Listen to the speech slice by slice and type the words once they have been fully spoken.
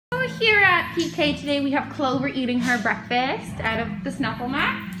here at PK today we have Clover eating her breakfast out of the snuffle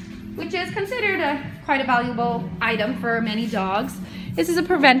mat, which is considered quite a valuable item for many dogs. This is a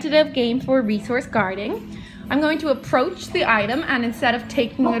preventative game for resource guarding. I'm going to approach the item, and instead of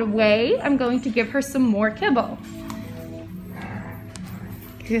taking it away, I'm going to give her some more kibble.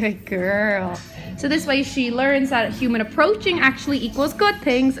 Good girl. So this way she learns that human approaching actually equals good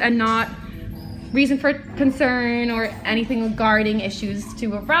things and not reason for concern or anything with guarding issues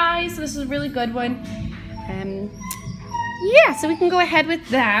to arise. So this is a really good one. Yeah, so we can go ahead with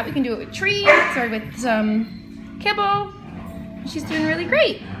that. We can do it with treats or with some kibble. She's doing really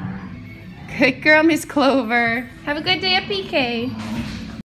great. Good girl, Miss Clover. Have a good day at PK.